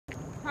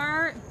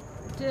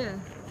too.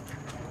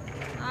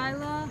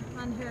 Lila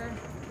on her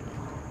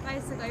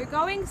bicycle. You're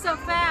going so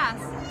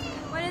fast.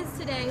 What is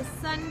today?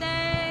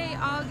 Sunday,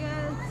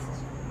 August.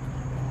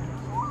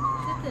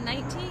 Is it the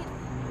 19th?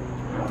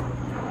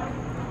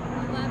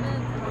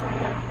 11th?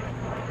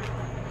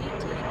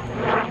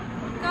 18th?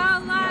 Go,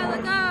 Lila,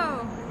 go!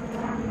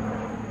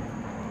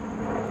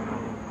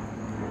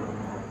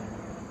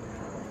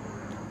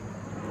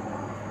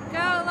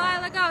 Go,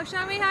 Lila, go.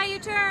 Show me how you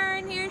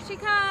turn. Here she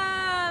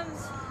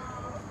comes.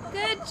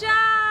 Good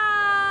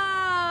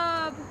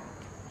job.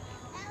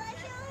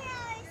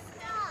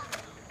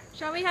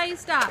 Show me how you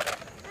stop.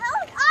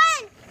 Hold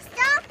on.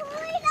 Stop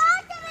holding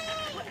on to me.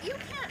 What? You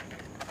can't.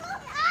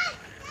 Hold on.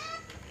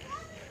 Stop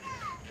holding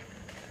on.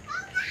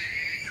 Hold on.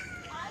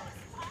 I was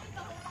trying to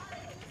hold on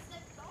and you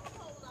said don't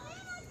hold on.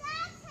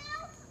 That's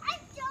how I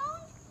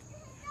don't.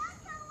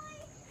 That's how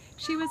I.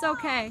 She was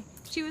okay.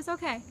 She was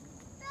okay.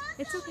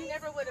 It's I okay.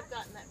 never would have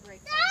gotten that break.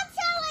 That's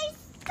how I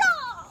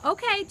stop.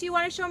 Okay, do you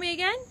want to show me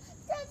again?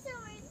 That's how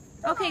I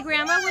stop. Okay,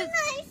 Grandma was...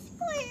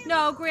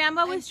 No,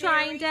 Grandma was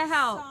trying to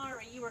help.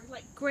 Sorry, you were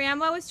like.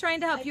 Grandma was trying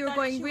to help. I You were thought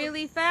going you were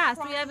really fast.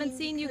 We crying haven't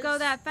seen you go because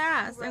that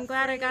fast. you were I'm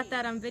glad I got afraid.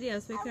 that on video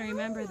so we can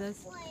remember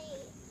this.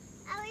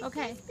 I was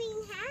Okay. just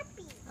being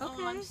happy. Oh,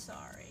 I'm Okay.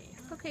 sorry.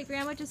 Okay,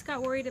 Grandma just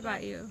got worried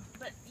about you.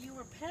 But you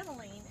were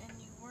pedaling and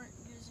you weren't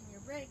using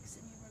your brakes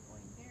and you were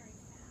going very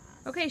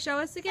fast. Okay, show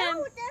us again.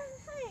 Oh,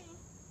 that's fine.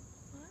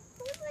 What?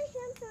 Hold my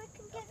hand so I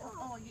can get off.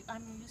 Oh,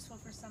 I'm useful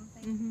for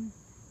something. Mm-hmm.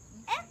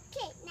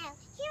 Okay, now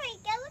here we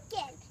go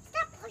again.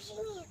 Stop pushing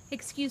me.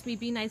 Excuse me,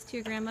 be nice to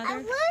your I grandmother.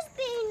 was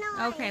being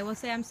nice. Okay, well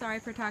say I'm sorry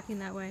for talking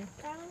that way.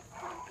 I was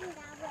talking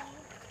that way.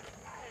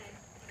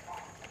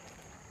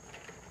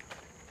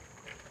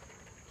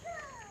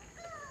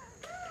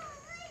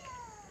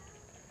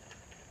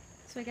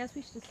 So I guess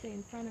we should just stay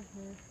in front of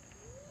her.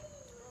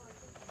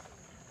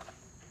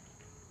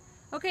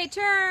 Okay,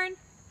 turn.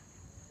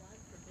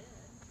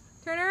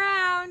 Turn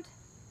around.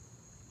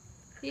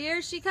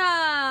 Here she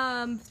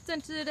comes. Dun,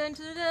 dun, dun,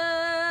 dun,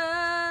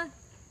 dun.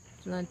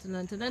 Dun,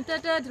 dun, dun, dun,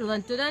 dun, dun,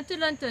 dun, dun,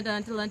 dun, dun, dun,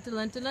 dun, dun,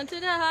 dun, dun, dun,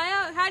 dun,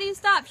 dun. How do you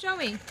stop? Show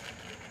me.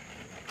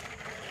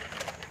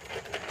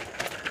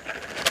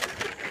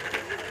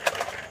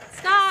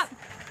 Stop.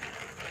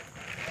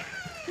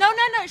 No,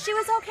 no, no. She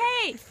was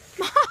okay.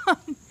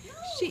 Mom.